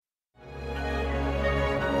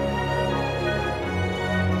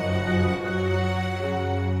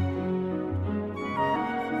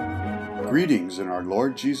Greetings in our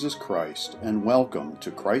Lord Jesus Christ, and welcome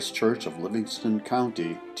to Christ Church of Livingston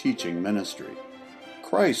County Teaching Ministry.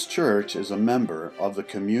 Christ Church is a member of the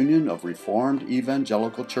Communion of Reformed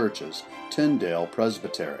Evangelical Churches, Tyndale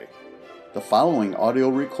Presbytery. The following audio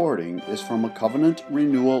recording is from a covenant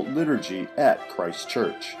renewal liturgy at Christ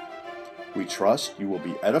Church. We trust you will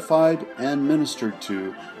be edified and ministered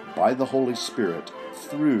to by the Holy Spirit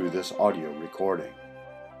through this audio recording.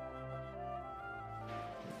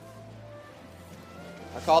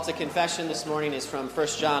 Our call to confession this morning is from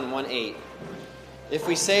 1 John 1:8. If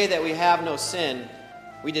we say that we have no sin,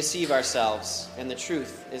 we deceive ourselves, and the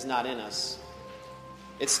truth is not in us.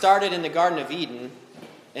 It started in the Garden of Eden,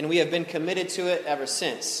 and we have been committed to it ever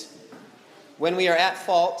since. When we are at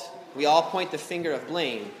fault, we all point the finger of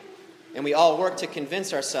blame, and we all work to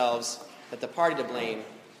convince ourselves that the party to blame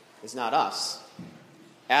is not us.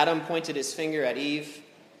 Adam pointed his finger at Eve.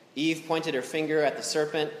 Eve pointed her finger at the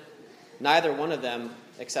serpent. Neither one of them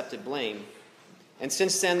accepted blame. And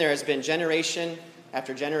since then, there has been generation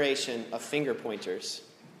after generation of finger pointers.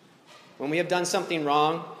 When we have done something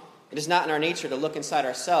wrong, it is not in our nature to look inside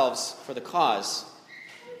ourselves for the cause.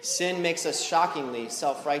 Sin makes us shockingly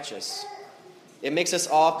self-righteous. It makes us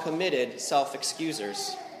all committed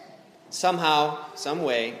self-excusers. Somehow, some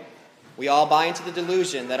way, we all buy into the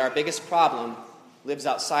delusion that our biggest problem lives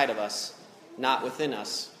outside of us, not within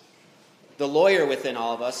us. The lawyer within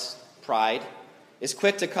all of us, pride, is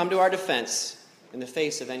quick to come to our defense in the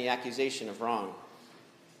face of any accusation of wrong.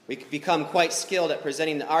 We become quite skilled at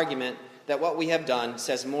presenting the argument that what we have done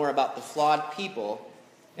says more about the flawed people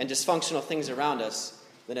and dysfunctional things around us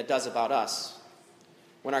than it does about us.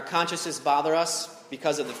 When our consciences bother us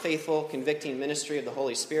because of the faithful, convicting ministry of the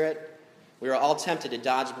Holy Spirit, we are all tempted to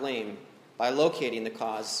dodge blame by locating the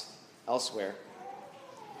cause elsewhere.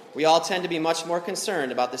 We all tend to be much more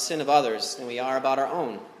concerned about the sin of others than we are about our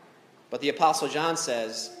own. But the Apostle John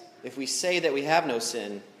says, if we say that we have no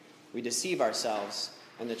sin, we deceive ourselves,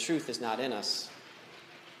 and the truth is not in us.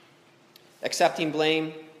 Accepting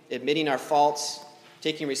blame, admitting our faults,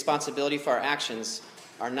 taking responsibility for our actions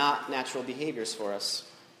are not natural behaviors for us.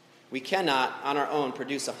 We cannot, on our own,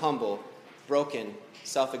 produce a humble, broken,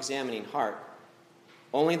 self-examining heart.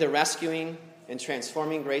 Only the rescuing and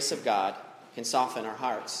transforming grace of God can soften our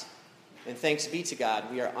hearts. And thanks be to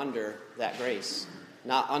God, we are under that grace,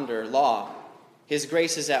 not under law. His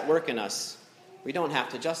grace is at work in us. We don't have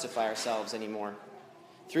to justify ourselves anymore.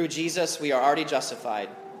 Through Jesus, we are already justified.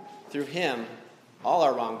 Through him, all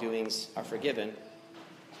our wrongdoings are forgiven.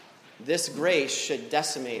 This grace should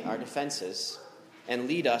decimate our defenses and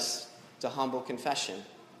lead us to humble confession.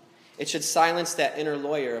 It should silence that inner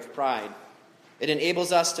lawyer of pride. It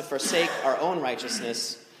enables us to forsake our own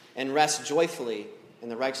righteousness and rest joyfully in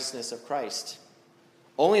the righteousness of Christ.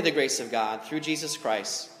 Only the grace of God, through Jesus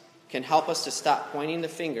Christ, can help us to stop pointing the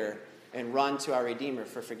finger and run to our Redeemer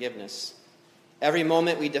for forgiveness. Every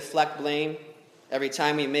moment we deflect blame, every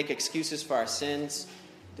time we make excuses for our sins,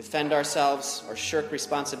 defend ourselves, or shirk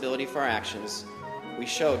responsibility for our actions, we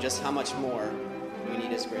show just how much more we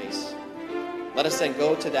need his grace. Let us then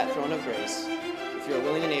go to that throne of grace. If you are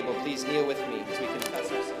willing and able, please kneel with me as we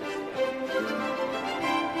confess our sins.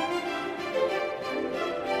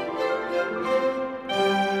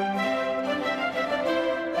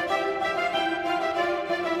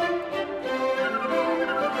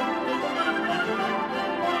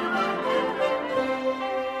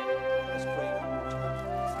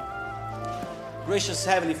 Gracious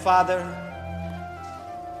Heavenly Father,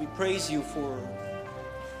 we praise you for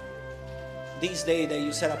this day that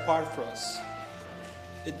you set apart for us.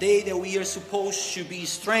 The day that we are supposed to be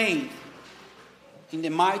strengthened in the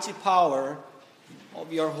mighty power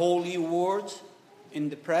of your holy word, in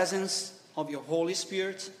the presence of your Holy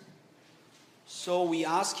Spirit. So we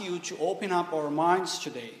ask you to open up our minds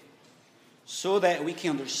today so that we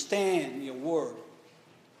can understand your word.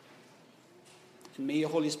 And may your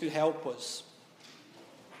Holy Spirit help us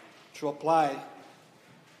to apply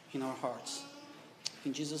in our hearts.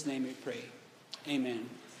 In Jesus' name we pray. Amen.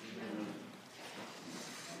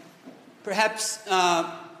 Perhaps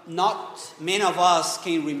not many of us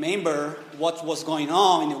can remember what was going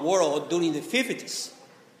on in the world during the 50s.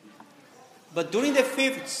 But during the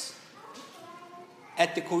 50s,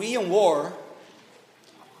 at the Korean War,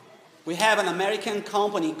 we have an American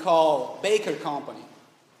company called Baker Company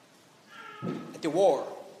at the war.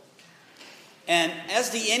 And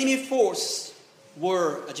as the enemy force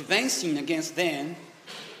were advancing against them,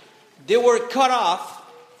 they were cut off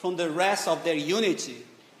from the rest of their unity.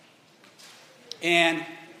 And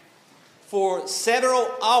for several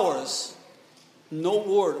hours, no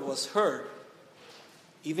word was heard,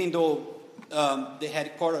 even though the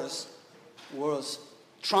headquarters was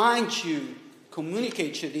trying to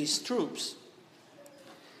communicate to these troops.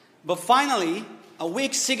 But finally, a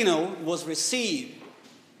weak signal was received,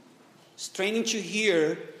 straining to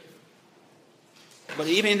hear. But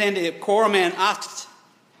even then, the corpsman asked,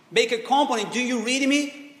 "Baker Company, do you read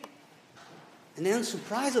me?" And then,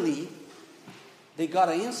 surprisingly, they got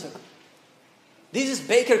an answer. "This is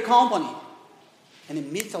Baker Company." And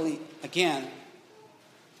immediately, again,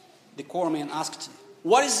 the corpsman asked,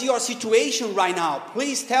 "What is your situation right now?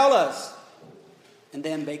 Please tell us." And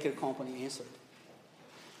then Baker Company answered,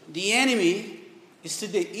 "The enemy is to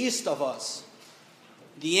the east of us.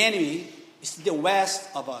 The enemy is to the west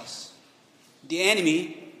of us. The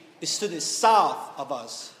enemy is to the south of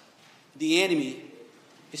us. The enemy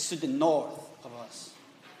is to the north of us."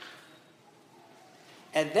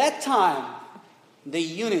 At that time, the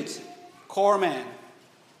unit corpsman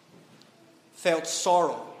felt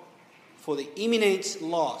sorrow for the imminent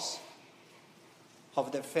loss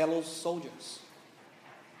of their fellow soldiers.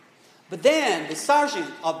 But then the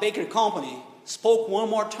sergeant of Baker Company spoke one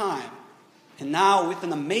more time, and now with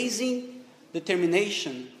an amazing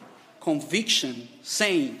determination, conviction,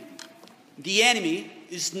 saying, "The enemy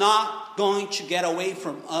is not going to get away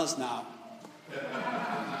from us now."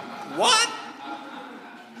 What?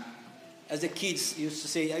 As the kids used to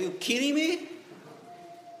say, "Are you kidding me?"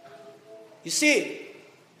 You see,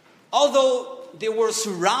 although they were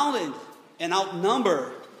surrounded and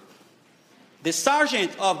outnumbered, the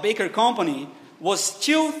sergeant of Baker Company was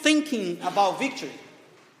still thinking about victory,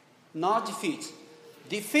 not defeat.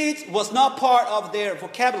 Defeat was not part of their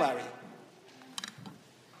vocabulary.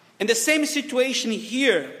 In the same situation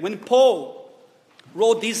here, when Paul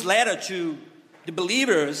wrote this letter to the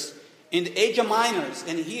believers in the Asia Minor,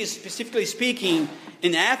 and he is specifically speaking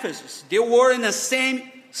in Ephesus, they were in the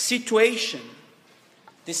same situation.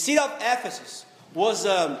 The city of Ephesus was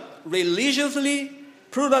a religiously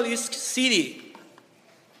pluralistic city.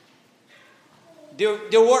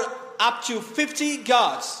 There were up to 50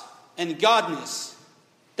 gods and godnesses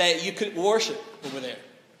that you could worship over there.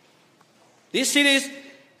 This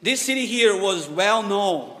city here was well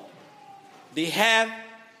known. They have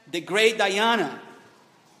the great Diana,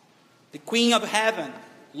 the Queen of Heaven,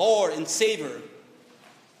 Lord and Savior.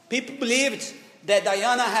 People believed that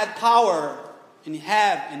Diana had power in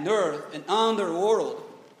heaven and earth and underworld.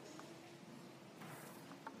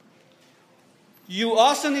 You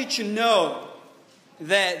also need to know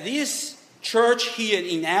that this church here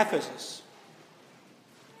in Ephesus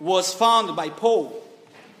was founded by Paul.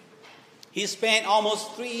 He spent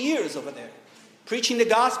almost 3 years over there preaching the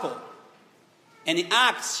gospel. And in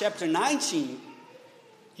Acts chapter 19,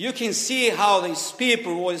 you can see how these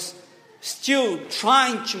people was still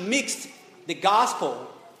trying to mix the gospel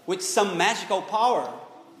with some magical power.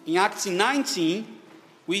 In Acts 19,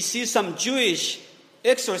 we see some Jewish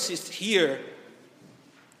exorcist here,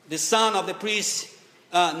 the son of the priest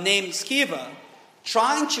named Sceva,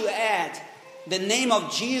 trying to add the name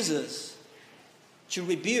of Jesus to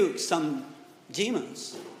rebuke some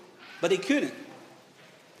demons. But they couldn't.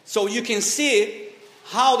 So you can see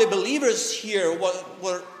how the believers here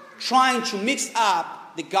were trying to mix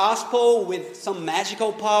up the gospel with some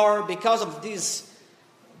magical power because of this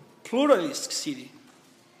pluralistic city.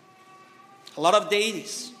 A lot of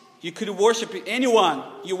deities. You could worship anyone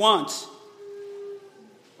you want.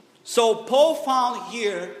 So Paul found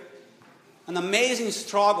here an amazing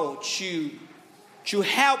struggle to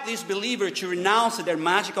help these believers to renounce their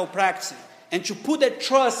magical practice and to put their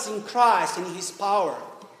trust in Christ and His power.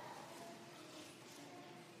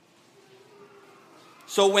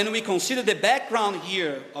 So when we consider the background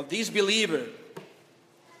here of this believer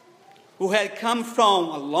who had come from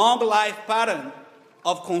a long life pattern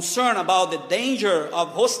of concern about the danger of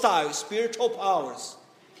hostile spiritual powers,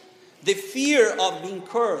 the fear of being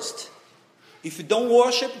cursed. If you don't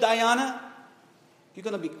worship Diana, you're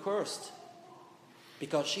going to be cursed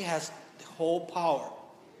because she has the whole power.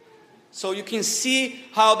 So you can see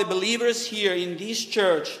how the believers here in this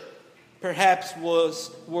church perhaps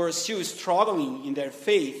were still struggling in their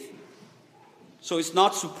faith. So it's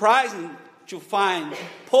not surprising to find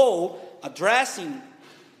Paul addressing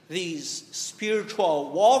this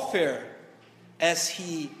spiritual warfare as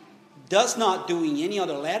he does not do in any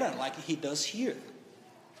other letter like he does here.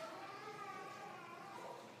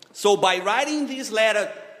 So by writing this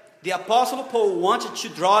letter, the Apostle Paul wanted to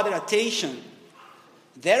draw their attention,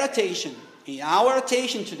 and our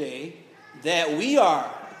attention today, that we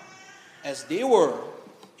are, as they were,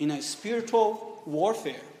 in a spiritual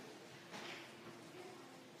warfare.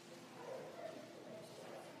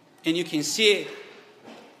 And you can see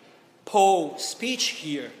Paul's speech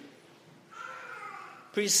here,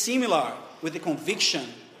 pretty similar with the conviction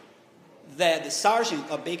that the sergeant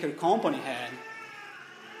of Baker Company had.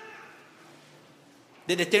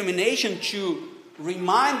 The determination to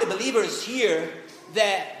remind the believers here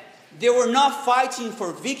that they were not fighting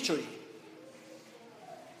for victory.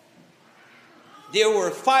 They were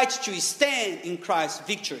fighting to stand in Christ's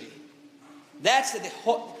victory. That's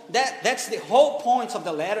the whole point of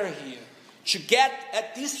the letter here. To get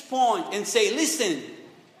at this point and say, listen,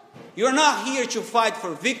 you're not here to fight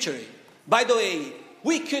for victory. By the way,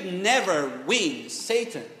 we could never win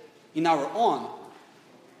Satan in our own.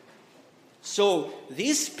 So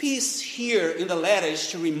this piece here in the letter is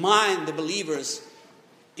to remind the believers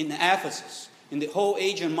in Ephesus, in the whole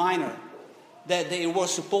Asia Minor, that they were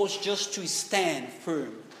supposed just to stand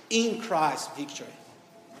firm in Christ's victory.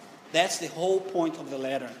 That's the whole point of the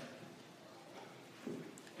letter.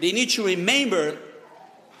 They need to remember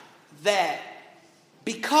that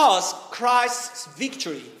because Christ's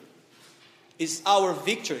victory is our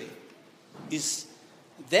victory, is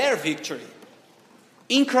their victory,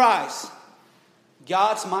 in Christ,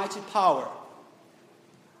 God's mighty power,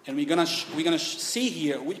 and we're gonna see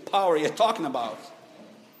here which power you're talking about.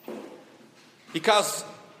 Because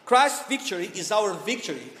Christ's victory is our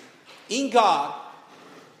victory. In God,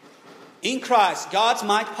 in Christ, God's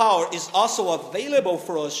mighty power is also available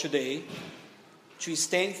for us today to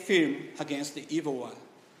stand firm against the evil one.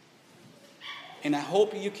 And I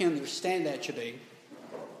hope you can understand that today.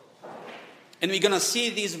 And we're going to see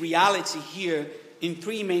this reality here in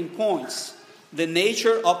three main points. The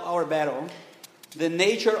nature of our battle, the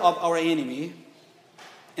nature of our enemy,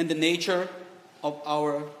 and the nature of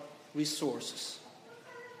our resources.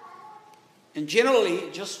 And generally,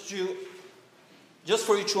 just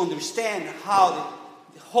for you to understand how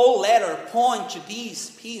the whole letter points to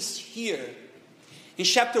this piece here, in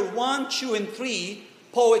chapter 1, 2, and 3,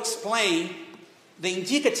 Paul explained the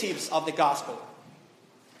indicatives of the gospel.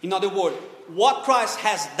 In other words, what Christ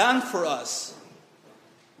has done for us,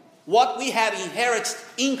 what we have inherited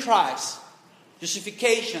in Christ,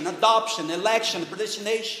 justification, adoption, election,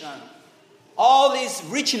 predestination, all this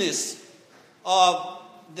richness of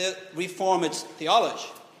the Reformed theology.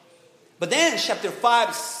 But then chapter 4,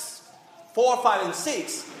 5, and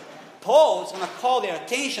 6, Paul is going to call their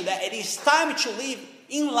attention that it is time to live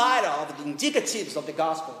in light of the indicatives of the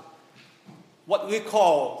gospel. What we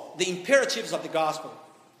call the imperatives of the gospel.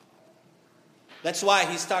 That's why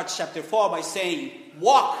he starts chapter 4 by saying,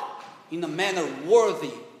 walk in a manner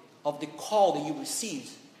worthy of the call that you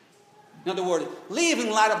received. In other words, live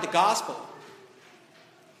in light of the gospel.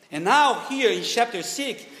 And now here in chapter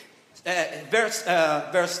 6,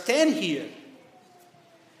 verse 10 here,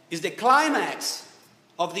 is the climax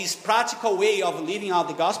of this practical way of living out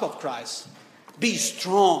the gospel of Christ. Be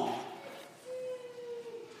strong.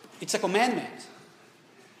 It's a commandment.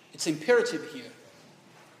 It's imperative here.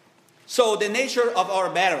 So the nature of our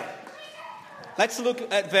battle. Let's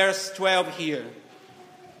look at verse 12 here.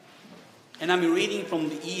 And I'm reading from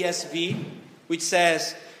the ESV, which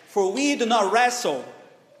says, "For we do not wrestle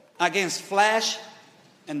against flesh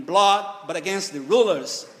and blood, but against the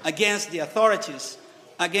rulers, against the authorities,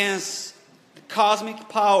 against the cosmic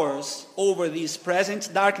powers over this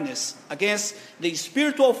present darkness, against the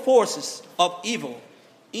spiritual forces of evil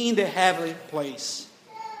in the heavenly place."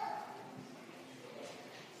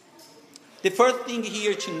 The first thing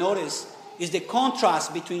here to notice is the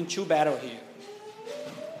contrast between two battles here.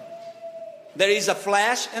 There is a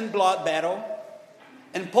flesh and blood battle,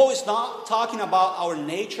 and Paul is not talking about our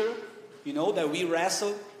nature, that we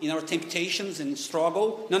wrestle in our temptations and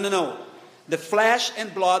struggle. No. The flesh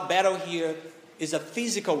and blood battle here is a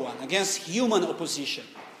physical one against human opposition.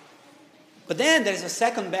 But then there is a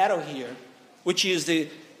second battle here, which is the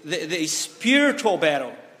spiritual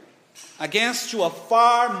battle against a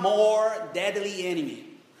far more deadly enemy,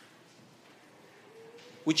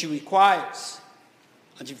 which requires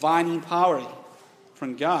a divine empowering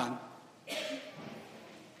from God.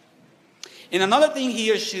 And another thing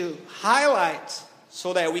here to highlight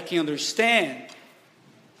so that we can understand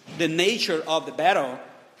the nature of the battle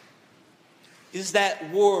is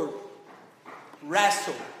that word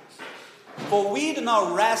wrestle. For we do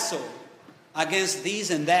not wrestle against this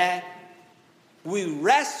and that. We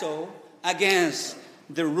wrestle against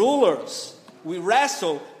the rulers. We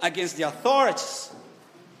wrestle against the authorities.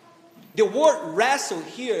 The word wrestle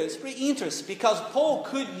here is pretty interesting because Paul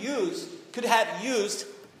could have used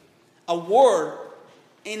a word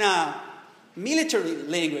in a military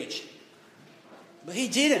language, but he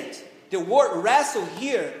didn't. The word wrestle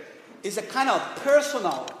here is a kind of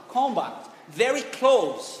personal combat, very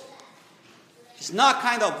close. It's not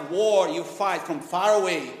kind of war you fight from far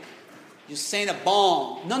away. You send a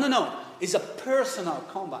bomb. No. is a personal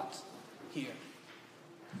combat here.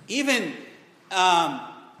 Even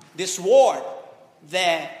this word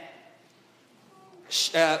that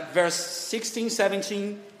verse 16,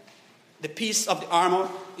 17, the piece of the armor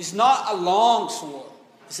is not a long sword.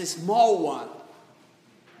 It's a small one.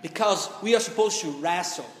 Because we are supposed to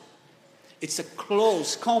wrestle. It's a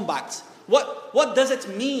close combat. What does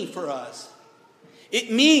it mean for us?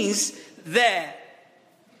 It means that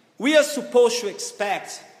we are supposed to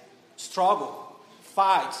expect struggle,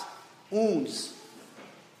 fight, wounds.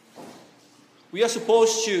 We are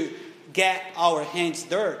supposed to get our hands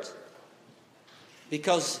dirty.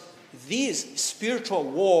 Because this spiritual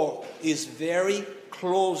war is very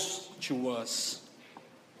close to us.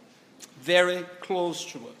 Very close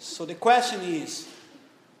to us. So the question is,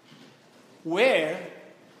 where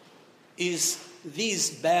is this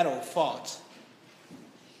battle fought?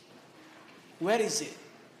 Where is it?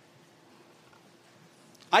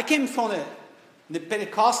 I came from the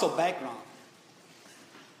Pentecostal background.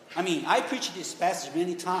 I preached this passage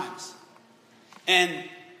many times. And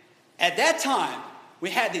at that time, we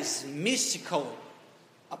had this mystical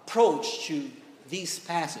approach to this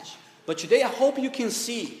passage. But today I hope you can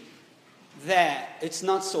see that it's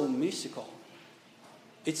not so mystical.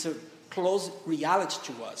 It's a close reality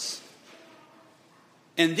to us.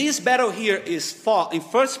 And this battle here is fought in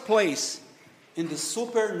first place in the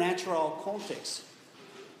supernatural context.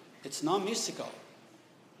 It's not mystical.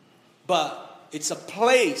 But it's a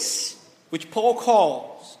place which Paul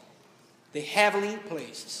calls the heavenly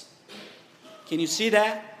places. Can you see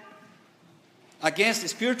that? Against the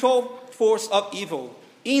spiritual force of evil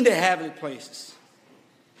in the heavenly places.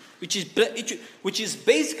 Which is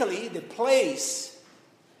basically the place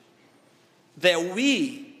that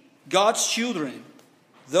we, God's children,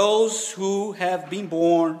 those who have been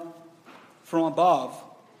born from above,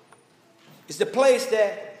 is the place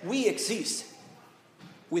that we exist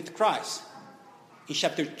with Christ. In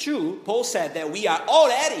chapter 2, Paul said that we are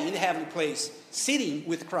already in the heavenly place, sitting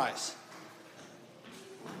with Christ.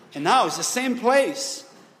 And now it's the same place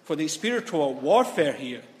for the spiritual warfare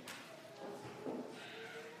here.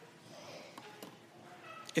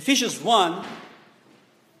 Ephesians 1,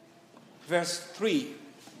 verse 3.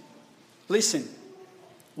 Listen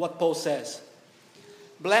what Paul says.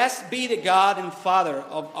 Blessed be the God and Father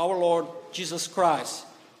of our Lord Jesus Christ,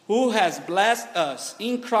 who has blessed us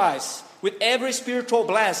in Christ with every spiritual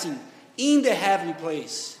blessing in the heavenly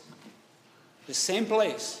place. The same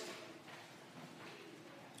place.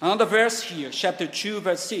 Another verse here, chapter 2,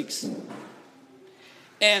 verse 6.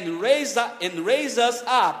 And raise us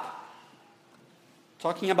up.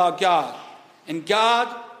 Talking about God. And God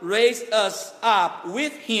raised us up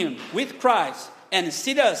with Him, with Christ, and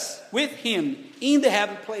sit us with Him in the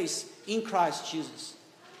heavenly place in Christ Jesus.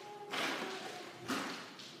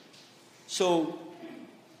 So,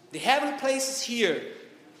 the heavenly places here,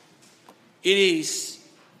 it is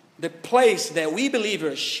the place that we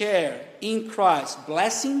believers share in Christ's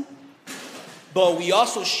blessing, but we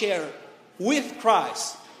also share with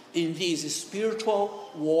Christ in this spiritual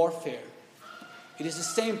warfare. It is the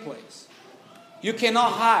same place. You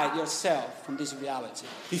cannot hide yourself from this reality.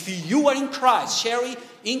 If you are in Christ, sharing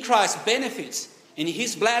in Christ's benefits, in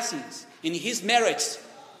His blessings, in His merits,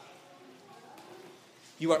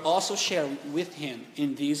 you are also sharing with Him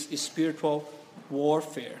in this spiritual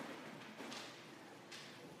warfare.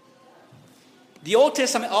 The Old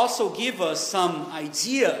Testament also gives us some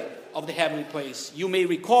idea of the heavenly place. You may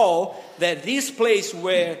recall that this place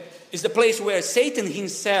is the place where Satan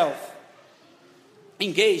himself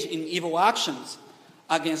engaged in evil actions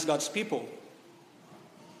against God's people.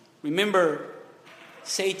 Remember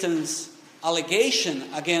Satan's allegation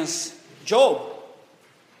against Job,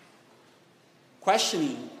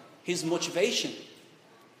 questioning his motivation.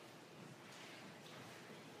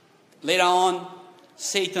 Later on,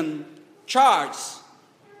 Satan charged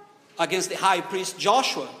against the high priest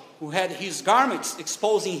Joshua, who had his garments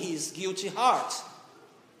exposing his guilty heart.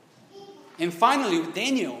 And finally, with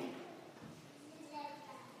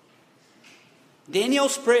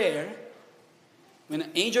Daniel's prayer, when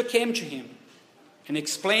an angel came to him and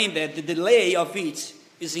explained that the delay of it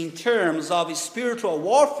is in terms of spiritual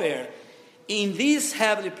warfare in these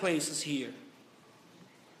heavenly places here.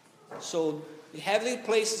 So the heavenly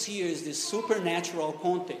places here is the supernatural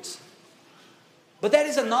context. But there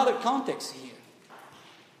is another context here.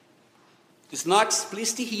 It's not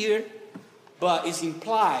explicit here, but it's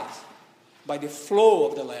implied by the flow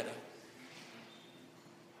of the letter.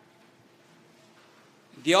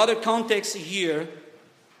 The other context here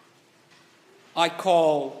I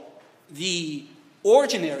call the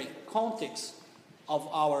ordinary context of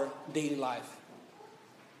our daily life.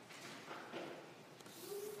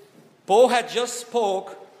 Paul had just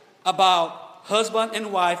spoke about husband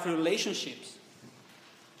and wife relationships,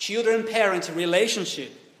 children-parent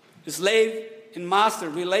relationship, slave and master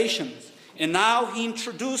relations. And now he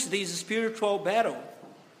introduced this spiritual battle.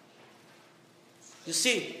 You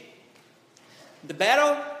see,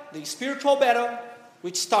 the spiritual battle,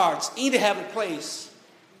 which starts in the heavenly place,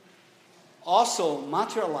 also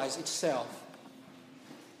materializes itself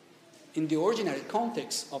in the ordinary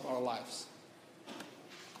context of our lives.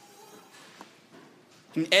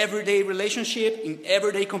 In everyday relationship, in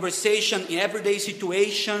everyday conversation, in everyday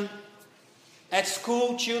situation, at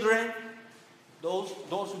school, children, those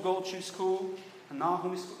who go to school and now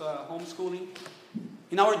homeschooling,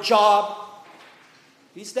 in our job,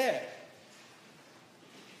 it's there.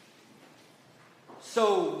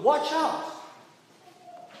 So watch out.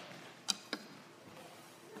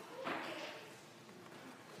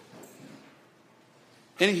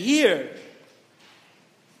 And here,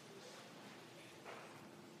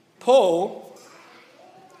 Paul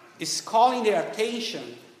is calling their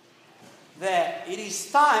attention that it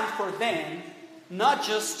is time for them not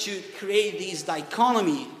just to create this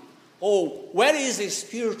dichotomy. Oh, where is a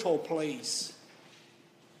spiritual place?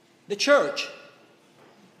 The church.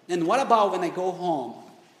 And what about when I go home?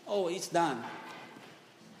 Oh, it's done.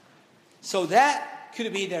 So that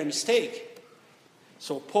could be their mistake.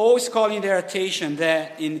 So Paul is calling their attention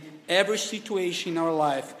that in every situation in our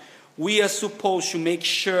life, we are supposed to make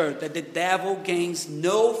sure that the devil gains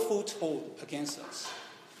no foothold against us.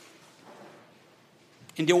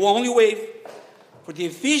 And the only way for the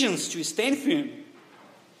Ephesians to stand firm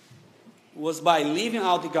was by living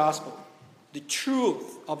out the gospel, the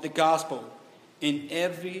truth of the gospel in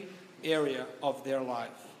every area of their life.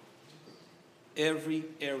 Every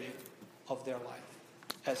area of their life.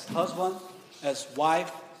 As husband, as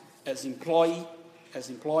wife, as employee, as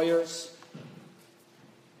employers,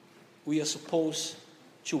 we are supposed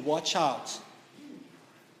to watch out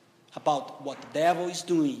about what the devil is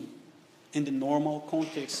doing in the normal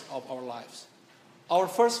context of our lives. Our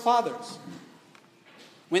first fathers,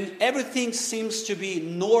 when everything seems to be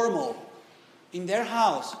normal in their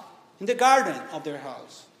house, in the garden of their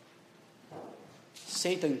house,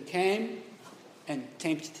 Satan came and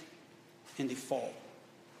tempted in the fall.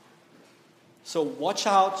 So watch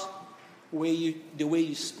out the way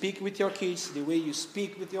you speak with your kids, the way you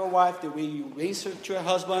speak with your wife, the way you answer to your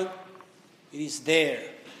husband. It is there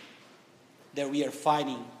that we are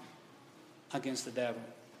fighting against the devil.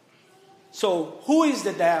 So who is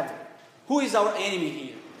the devil? Who is our enemy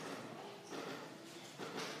here?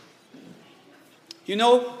 You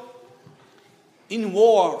know, in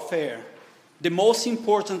warfare, the most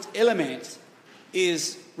important element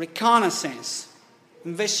is reconnaissance,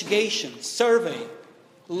 investigation, survey,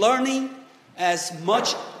 learning as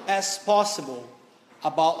much as possible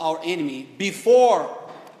about our enemy before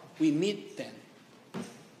we meet them.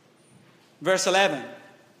 Verse 11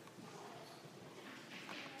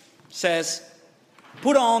 says,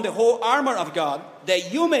 "Put on the whole armor of God,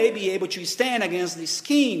 that you may be able to stand against the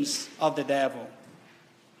schemes of the devil."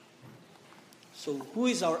 So who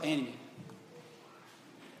is our enemy?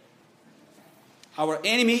 Our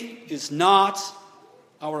enemy is not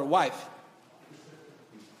our wife.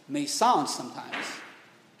 May sound sometimes.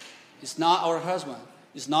 It's not our husband.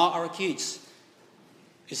 It's not our kids.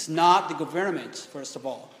 It's not the government, first of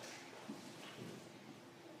all.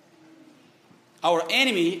 Our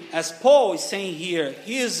enemy, as Paul is saying here,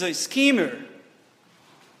 he is a schemer.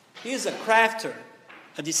 He is a crafter,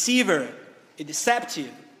 a deceiver, a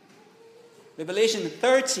deceptive. Revelation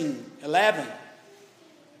 13:11,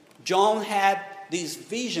 John had this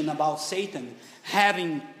vision about Satan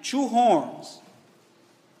having two horns,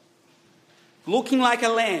 looking like a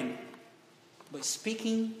lamb, but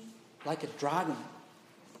speaking like a dragon.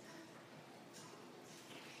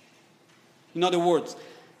 In other words,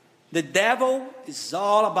 the devil is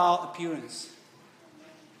all about appearance.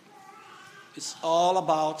 It's all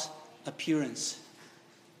about appearance.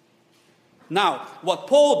 Now, what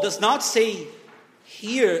Paul does not say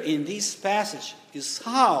here in this passage is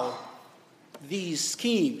how these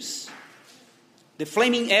schemes, the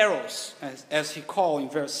flaming arrows, as he called in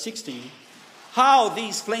verse 16, how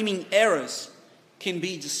these flaming arrows can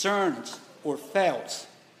be discerned or felt.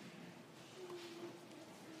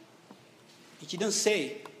 He didn't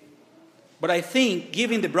say. But I think,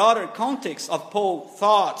 given the broader context of Paul's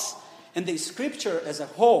thoughts and the scripture as a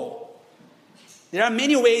whole, there are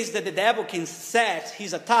many ways that the devil can set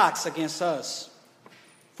his attacks against us.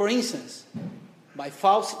 For instance, by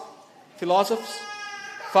false philosophies,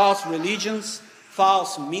 false religions,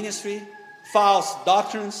 false ministry, false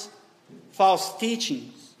doctrines, false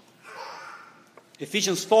teachings.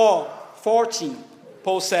 Ephesians 4 14,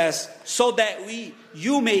 Paul says, so that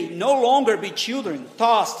you may no longer be children,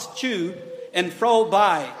 tossed to and fro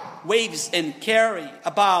by waves and carried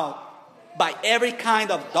about by every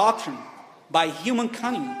kind of doctrine, by human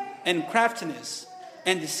cunning and craftiness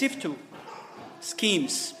and deceitful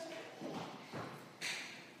schemes.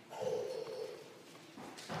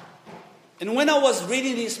 And when I was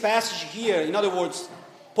reading this passage here, in other words,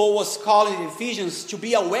 Paul was calling the Ephesians to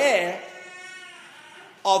be aware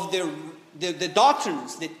of the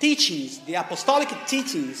doctrines, the teachings, the apostolic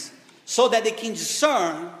teachings, so that they can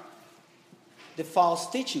discern the false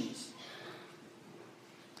teachings.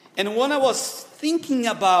 And when I was thinking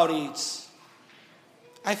about it,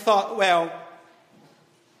 I thought, well,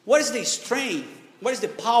 what is the strength, what is the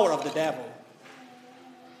power of the devil?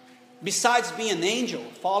 Besides being an angel,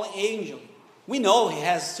 fallen angel, we know he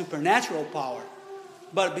has supernatural power.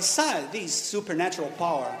 But besides this supernatural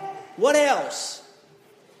power, what else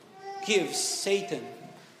gives Satan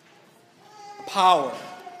power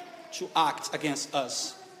to act against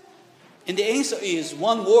us? And the answer is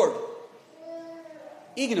one word: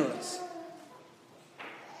 ignorance.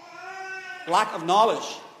 Lack of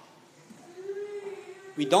knowledge.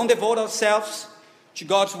 We don't devote ourselves to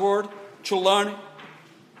God's word to learn.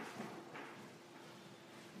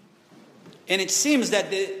 And it seems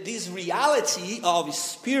that this reality of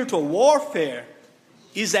spiritual warfare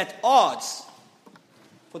is at odds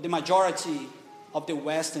for the majority of the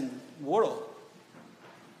Western world.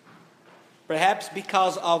 Perhaps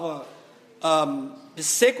because of the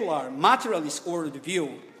secular materialist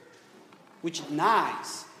worldview, which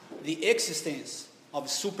denies the existence of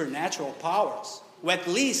supernatural powers, or at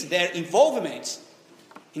least their involvement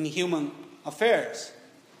in human affairs.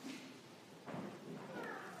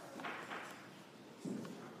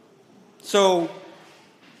 So,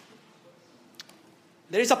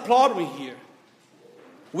 there is a problem here.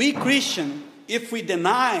 We Christians, if we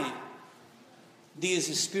deny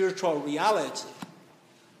this spiritual reality,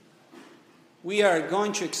 we are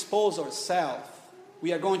going to expose ourselves.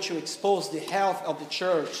 We are going to expose the health of the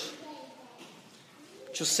church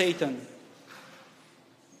to Satan's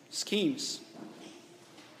schemes.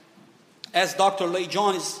 As Dr. Lloyd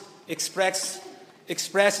Jones expresses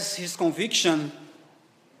his conviction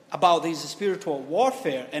about this spiritual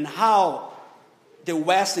warfare and how the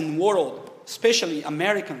Western world, especially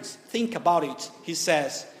Americans, think about it, he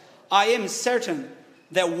says, I am certain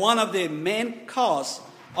that one of the main causes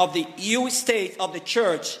of the ill state of the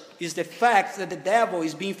church is the fact that the devil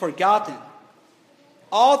is being forgotten.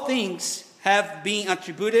 All things have been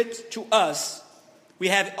attributed to us. We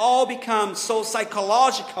have all become so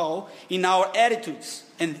psychological in our attitudes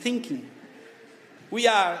and thinking. We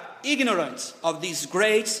are ignorant of this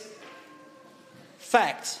great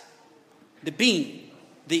fact,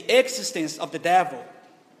 the existence of the devil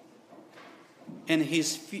and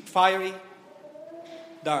his fiery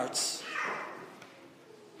darts.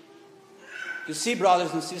 You see,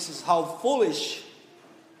 brothers and sisters, how foolish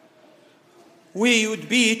we would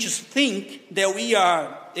be to think that we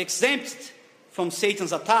are exempt from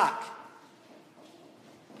Satan's attack.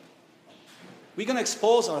 We're going to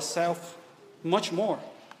expose ourselves much more.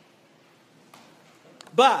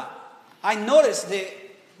 But I noticed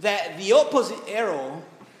that the opposite arrow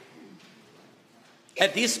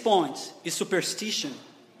at this point is superstition.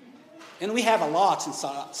 And we have a lot in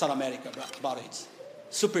South America about it.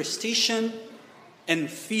 Superstition and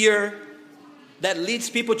fear that leads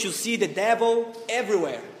people to see the devil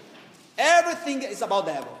everywhere. Everything is about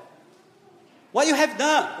the devil. What you have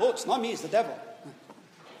done? Oh, it's not me, it's the devil.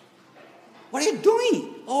 What are you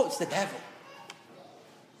doing? Oh, it's the devil.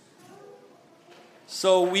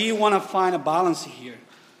 So we want to find a balance here.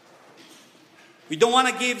 We don't want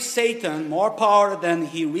to give Satan more power than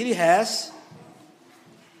he really has.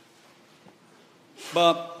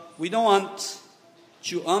 But we don't want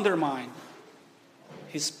to undermine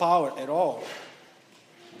his power at all.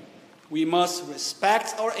 We must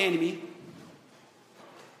respect our enemy,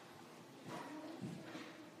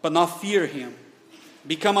 but not fear him.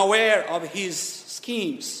 Become aware of his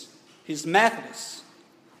schemes, his methods,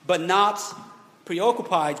 but not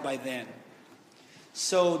preoccupied by them.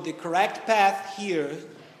 So the correct path here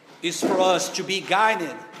is for us to be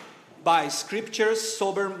guided by Scripture's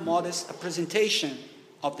sober, modest presentation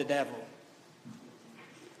of the devil.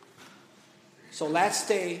 So let's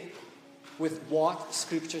stay with what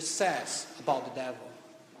Scripture says about the devil.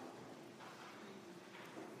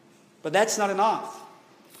 But that's not enough.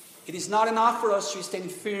 It is not enough for us to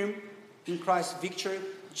stand firm in Christ's victory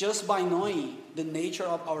just by knowing the nature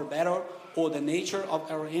of our battle or the nature of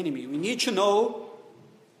our enemy. We need to know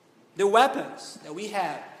the weapons that we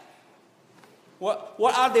have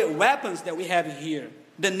What are the weapons that we have here?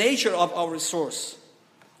 The nature of our resource.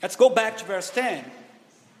 Let's go back to verse 10.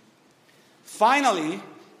 Finally,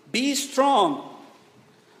 be strong.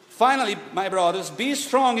 Finally, my brothers, be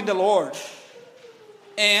strong in the Lord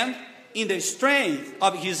and in the strength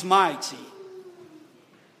of his mighty.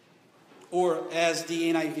 Or as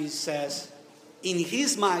the NIV says, in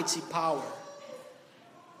his mighty power.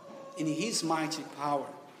 In his mighty power.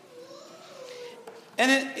 And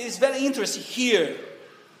it is very interesting here,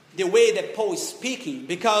 the way that Paul is speaking,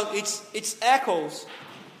 because it echoes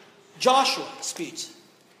Joshua's speech.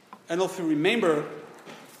 I don't know if you remember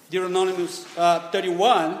Deuteronomy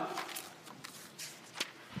 31.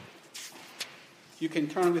 You can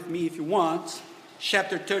turn with me if you want.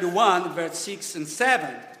 Chapter 31, verse 6 and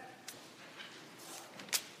 7.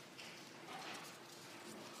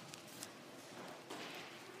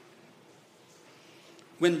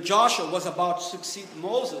 When Joshua was about to succeed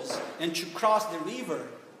Moses and to cross the river,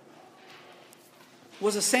 it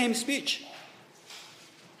was the same speech.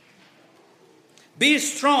 Be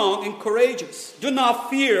strong and courageous. Do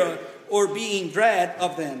not fear or be in dread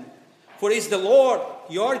of them. For it is the Lord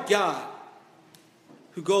your God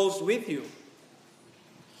who goes with you.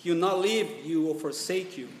 He will not leave you or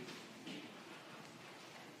forsake you.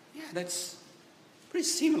 Yeah, that's pretty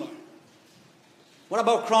similar. What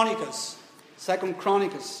about Chronicles? 2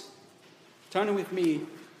 Chronicles. Turn with me,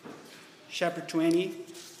 chapter 20.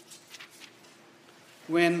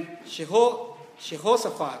 When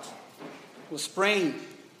Jehoshaphat was praying,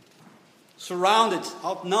 surrounded,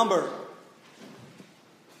 outnumbered,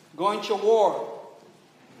 going to war,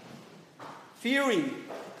 fearing.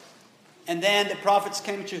 And then the prophets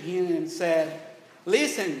came to him and said,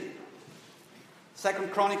 listen, 2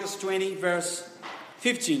 Chronicles 20, verse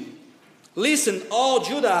 15. Listen, all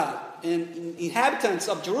Judah and inhabitants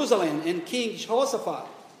of Jerusalem and King Jehoshaphat.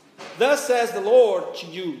 Thus says the Lord to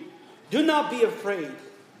you, do not be afraid,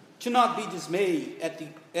 do not be dismayed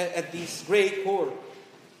at this great horde.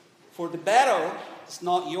 For the battle is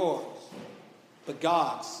not yours, but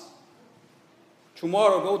God's.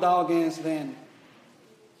 Tomorrow go thou against them.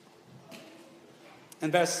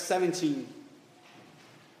 And verse 17.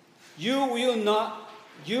 You will not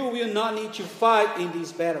need to fight in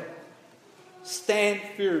this battle. Stand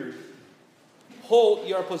firm. Hold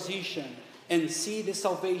your position and see the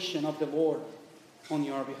salvation of the Lord on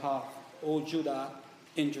your behalf, O Judah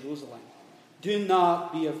and Jerusalem. Do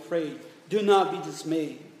not be afraid. Do not be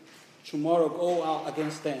dismayed. Tomorrow go out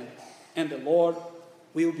against them, and the Lord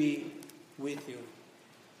will be with you.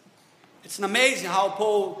 It's amazing how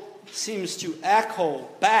Paul seems to echo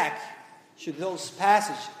back to those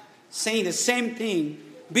passages, saying the same thing.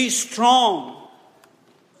 Be strong.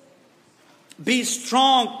 Be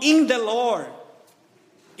strong in the Lord,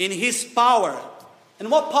 in his power. And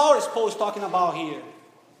what power is Paul talking about here?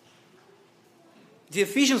 The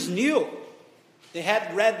Ephesians knew. They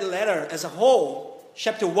had read the letter as a whole.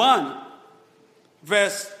 Chapter 1,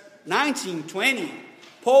 verse 19, 20.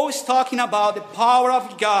 Paul is talking about the power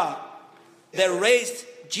of God that raised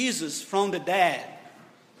Jesus from the dead.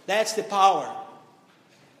 That's the power.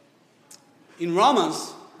 In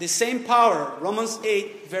Romans, the same power, Romans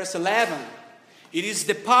 8, verse 11. It is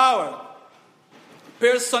the power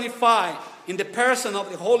personified in the person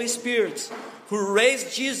of the Holy Spirit who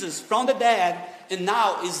raised Jesus from the dead and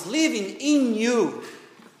now is living in you.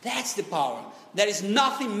 That's the power. There is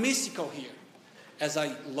nothing mystical here, as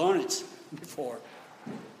I learned it before.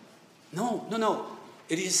 No.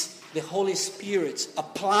 It is the Holy Spirit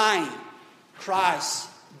applying Christ's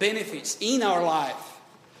benefits in our life.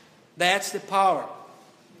 That's the power.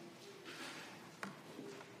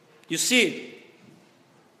 You see,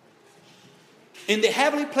 in the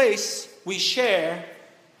heavenly place, we share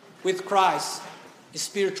with Christ a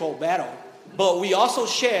spiritual battle, but we also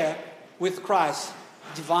share with Christ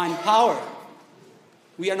divine power.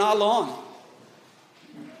 We are not alone.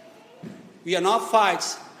 We are not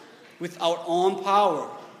fighting with our own power.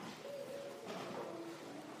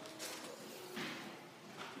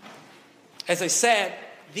 As I said,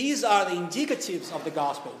 these are the indicatives of the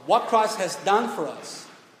gospel. What Christ has done for us.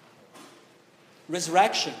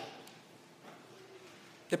 Resurrection.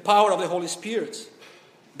 The power of the Holy Spirit.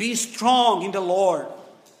 Be strong in the Lord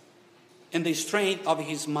and the strength of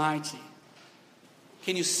his mighty.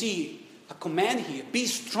 Can you see a command here? Be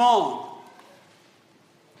strong.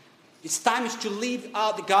 It's time to live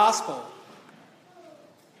out the gospel.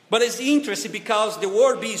 But it's interesting because the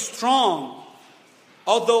word be strong,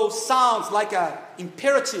 although sounds like an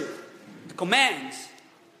imperative, a command,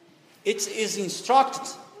 it is instructed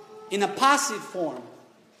in a passive form.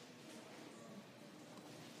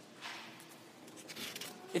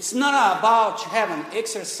 It's not about having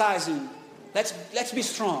exercising. Let's be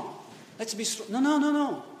strong. Let's be strong.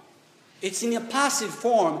 No. It's in a passive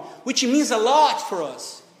form, which means a lot for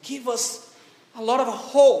us. Give us a lot of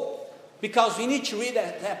hope. Because we need to read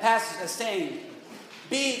that passage as saying,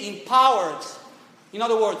 be empowered. In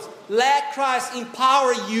other words, let Christ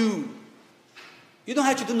empower you. You don't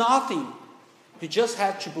have to do nothing. You just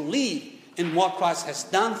have to believe in what Christ has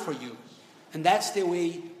done for you. And that's the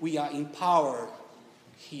way we are empowered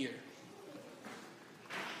here.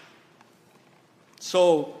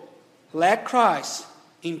 So, let Christ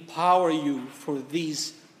empower you for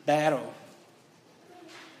this battle.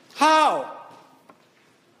 How?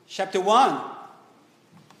 Chapter 1.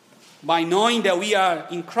 By knowing that we are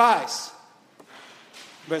in Christ.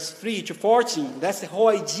 Verse 3 to 14. That's the whole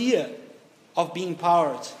idea of being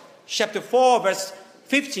empowered. Chapter 4, verse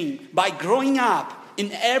 15. By growing up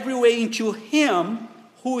in every way into Him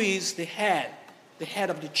who is the head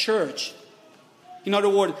of the church. In other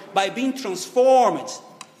words, by being transformed.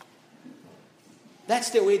 That's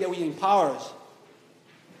the way that we are empowered.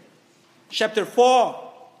 Chapter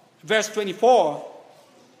 4, verse 24.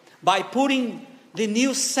 By putting the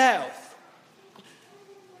new self.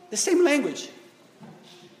 The same language.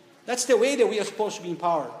 That's the way that we are supposed to be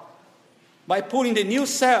empowered. By putting the new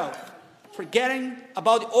self, forgetting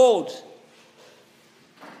about the old.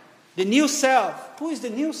 The new self. Who is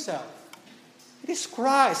the new self? It is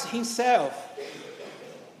Christ Himself.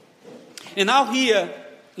 And now here,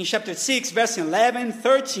 in chapter 6, verse 11,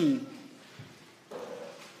 13,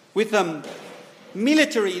 with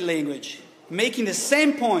military language, making the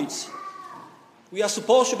same points, we are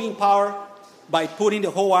supposed to be empowered by putting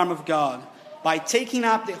the whole armor of God, by taking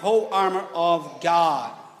up the whole armor of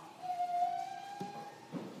God.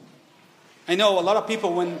 I know a lot of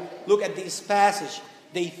people, when look at this passage,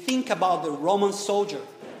 they think about the Roman soldier,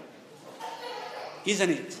 isn't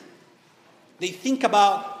it? They think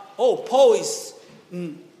about, Paul is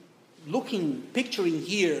picturing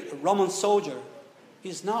here a Roman soldier.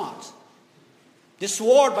 He's not. The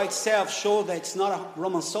sword by itself shows that it's not a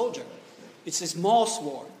Roman soldier. It's a small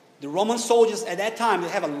sword. The Roman soldiers at that time, they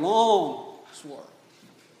have a long sword.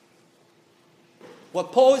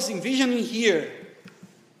 What Paul is envisioning here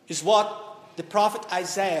is what the prophet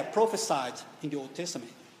Isaiah prophesied in the Old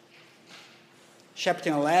Testament.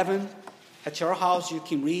 Chapter 11, at your house you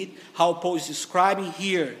can read how Paul is describing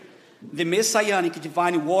here the messianic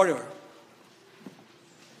divine warrior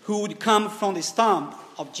who would come from the stump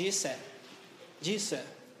of Jesse.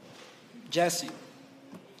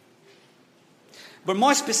 But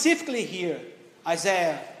more specifically here,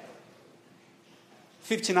 Isaiah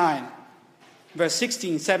 59, verse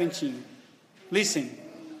 16, 17. Listen.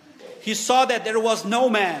 He saw that there was no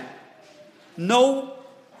man. No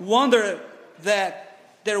wonder that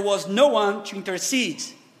there was no one to intercede.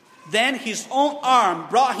 Then his own arm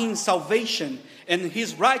brought him salvation, and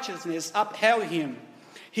his righteousness upheld him.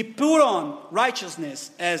 He put on righteousness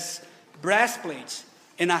as breastplate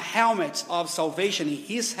and a helmet of salvation in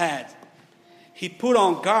his head. He put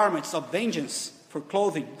on garments of vengeance for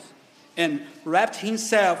clothing and wrapped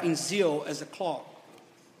himself in zeal as a cloak.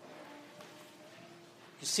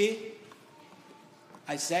 You see,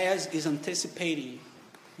 Isaiah is anticipating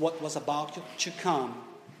what was about to come.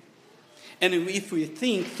 And if we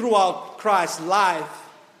think throughout Christ's life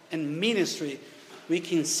and ministry, we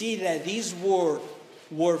can see that these words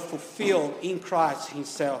were fulfilled in Christ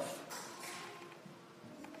Himself.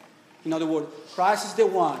 In other words, Christ is the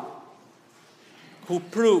one who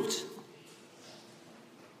proved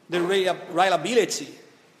the reliability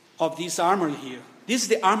of this armor here. This is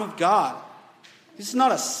the armor of God. This is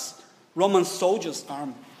not a Roman soldier's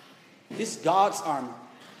armor. This is God's armor.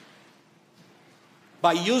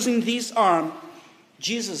 By using this arm,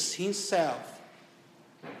 Jesus Himself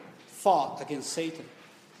fought against Satan.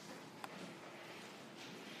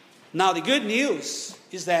 Now the good news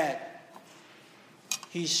is that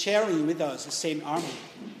He's sharing with us the same armor.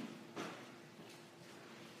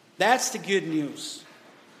 That's the good news.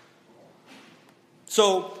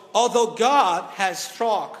 So, although God has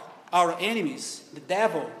struck our enemies, the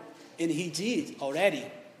devil, and He did already,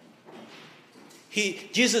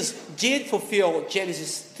 Jesus did fulfill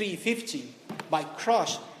Genesis 3:15 by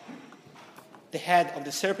crushing the head of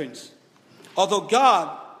the serpent. Although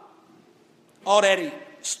God already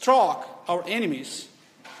struck our enemies,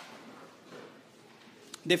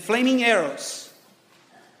 the flaming arrows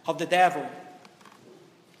of the devil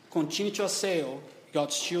continue to assail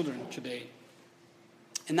God's children today.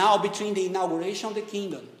 And now, between the inauguration of the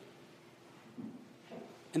kingdom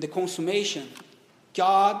and the consummation,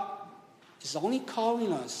 God is only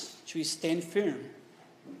calling us to stand firm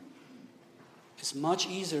is much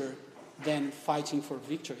easier than fighting for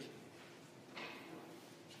victory.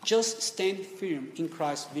 Just stand firm in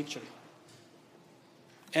Christ's victory.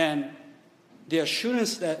 And the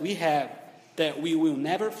assurance that we have that we will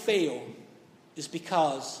never fail is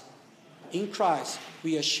because in Christ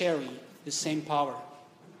we are sharing the same power,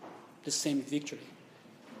 the same victory.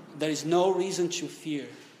 There is no reason to fear.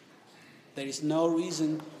 There is no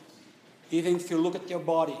reason, even if you look at your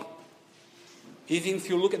body, even if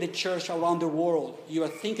you look at the church around the world, you are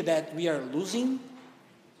thinking that we are losing.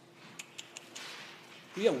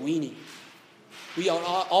 We are winning. We are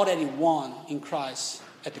already won in Christ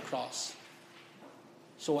at the cross.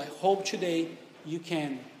 So I hope today you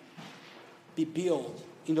can be built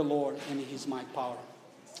in the Lord and in His mighty power.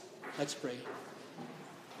 Let's pray.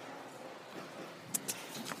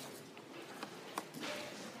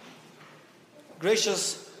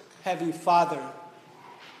 Gracious Heavenly Father,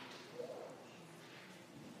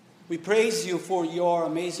 we praise you for your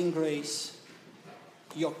amazing grace,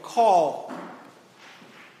 your call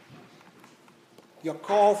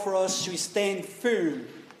for us to stand firm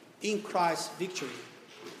in Christ's victory.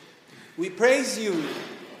 We praise you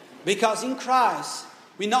because in Christ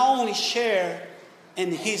we not only share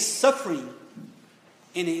in His suffering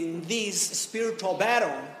and in this spiritual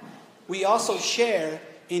battle, we also share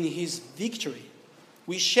in His victory.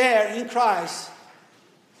 We share in Christ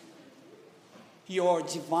your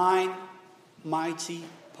divine, mighty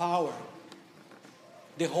power.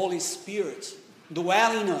 The Holy Spirit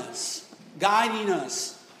dwelling in us, guiding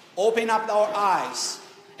us, open up our eyes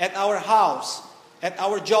at our house, at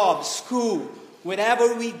our job, school,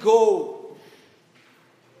 wherever we go.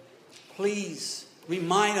 Please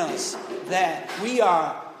remind us that we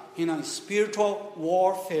are in a spiritual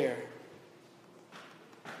warfare.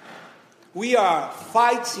 We are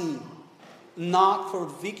fighting not for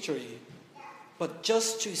victory, but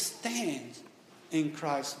just to stand in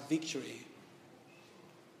Christ's victory.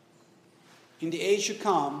 In the age to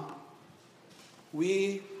come,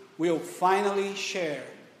 we will finally share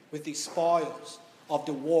with the spoils of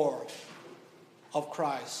the war of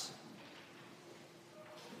Christ.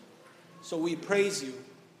 So we praise you.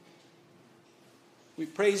 We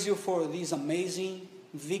praise you for this amazing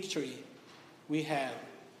victory we have,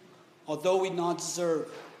 although we not deserve,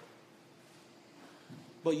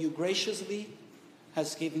 but you graciously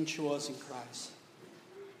has given to us in Christ.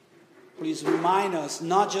 Please remind us,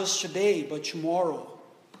 not just today, but tomorrow.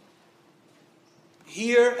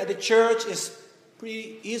 Here at the church, it's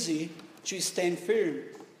pretty easy to stand firm.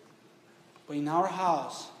 But in our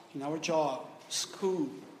house, in our job, school,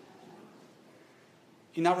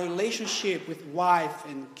 in our relationship with wife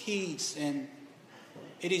and kids, and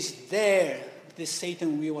it is there that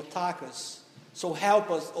Satan will attack us. So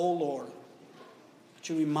help us, O Lord,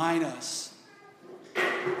 to remind us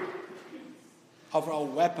of our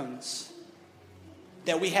weapons,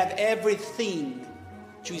 that we have everything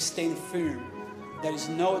to stand firm. There is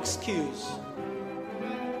no excuse.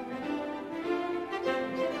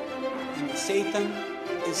 And Satan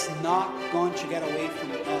is not going to get away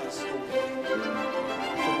from us, O Lord.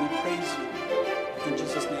 So we praise you. In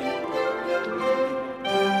Jesus' name.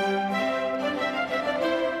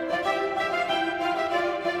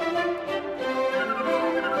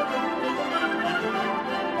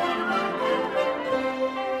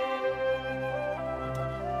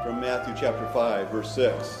 Matthew chapter 5, verse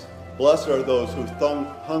 6. Blessed are those who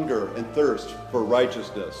hunger and thirst for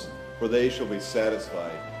righteousness, for they shall be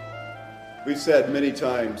satisfied. We've said many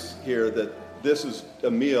times here that this is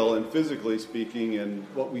a meal, and physically speaking, and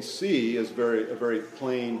what we see is a very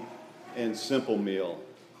plain and simple meal.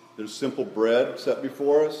 There's simple bread set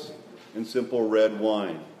before us and simple red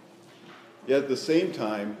wine. Yet at the same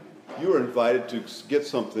time, you are invited to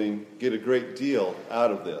get a great deal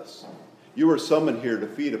out of this. You are summoned here to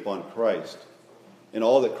feed upon Christ and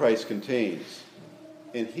all that Christ contains.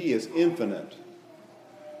 And He is infinite.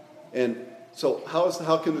 And so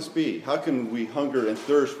how can this be? How can we hunger and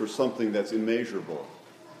thirst for something that's immeasurable,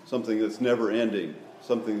 something that's never ending,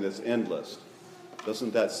 something that's endless?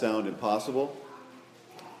 Doesn't that sound impossible?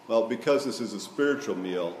 Well, because this is a spiritual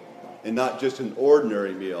meal and not just an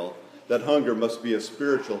ordinary meal, that hunger must be a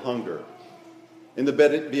spiritual hunger. In the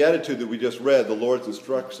beatitude that we just read, the Lord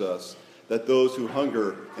instructs us that those who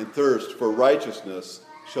hunger and thirst for righteousness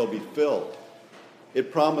shall be filled. It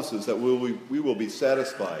promises that we will be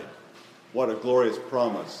satisfied. What a glorious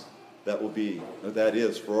promise that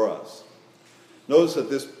is for us. Notice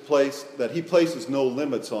that He places no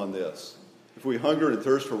limits on this. If we hunger and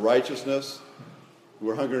thirst for righteousness,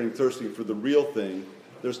 we're hungering and thirsting for the real thing.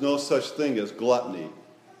 There's no such thing as gluttony.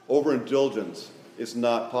 Overindulgence is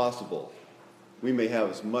not possible. We may have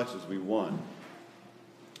as much as we want.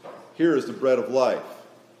 Here is the bread of life.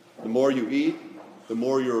 The more you eat, the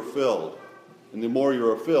more you are filled. And the more you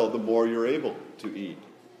are filled, the more you're able to eat.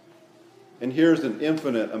 And here's an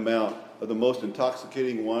infinite amount of the most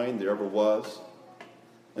intoxicating wine there ever was.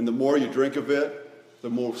 And the more you drink of it, the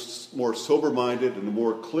more sober-minded and the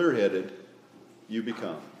more clear-headed you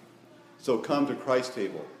become. So come to Christ's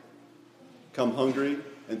table. Come hungry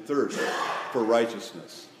and thirst for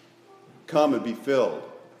righteousness. Come and be filled.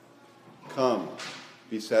 Come,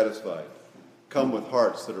 be satisfied. Come with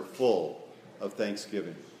hearts that are full of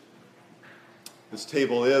thanksgiving. This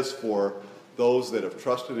table is for those that have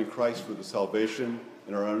trusted in Christ for the salvation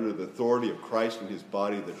and are under the authority of Christ and his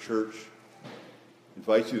body, the church. I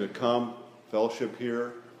invite you to come, fellowship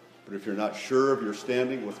here. But if you're not sure of your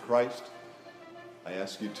standing with Christ, I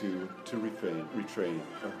ask you to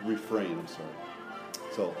refrain.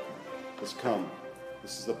 So, let's come.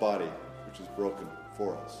 This is the body which is broken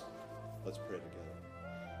for us. Let's pray together.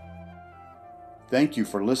 Thank you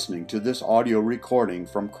for listening to this audio recording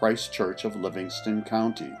from Christ Church of Livingston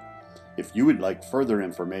County. If you would like further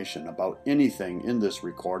information about anything in this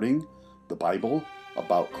recording, the Bible,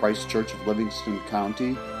 about Christ Church of Livingston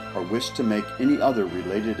County, or wish to make any other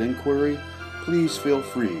related inquiry, please feel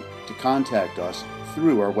free to contact us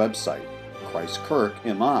through our website,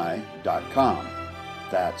 christkirkmi.com.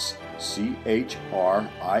 That's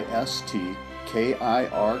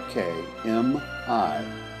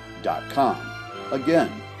CHRISTKIRKMI.com.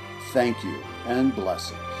 Again, thank you and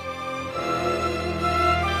blessings.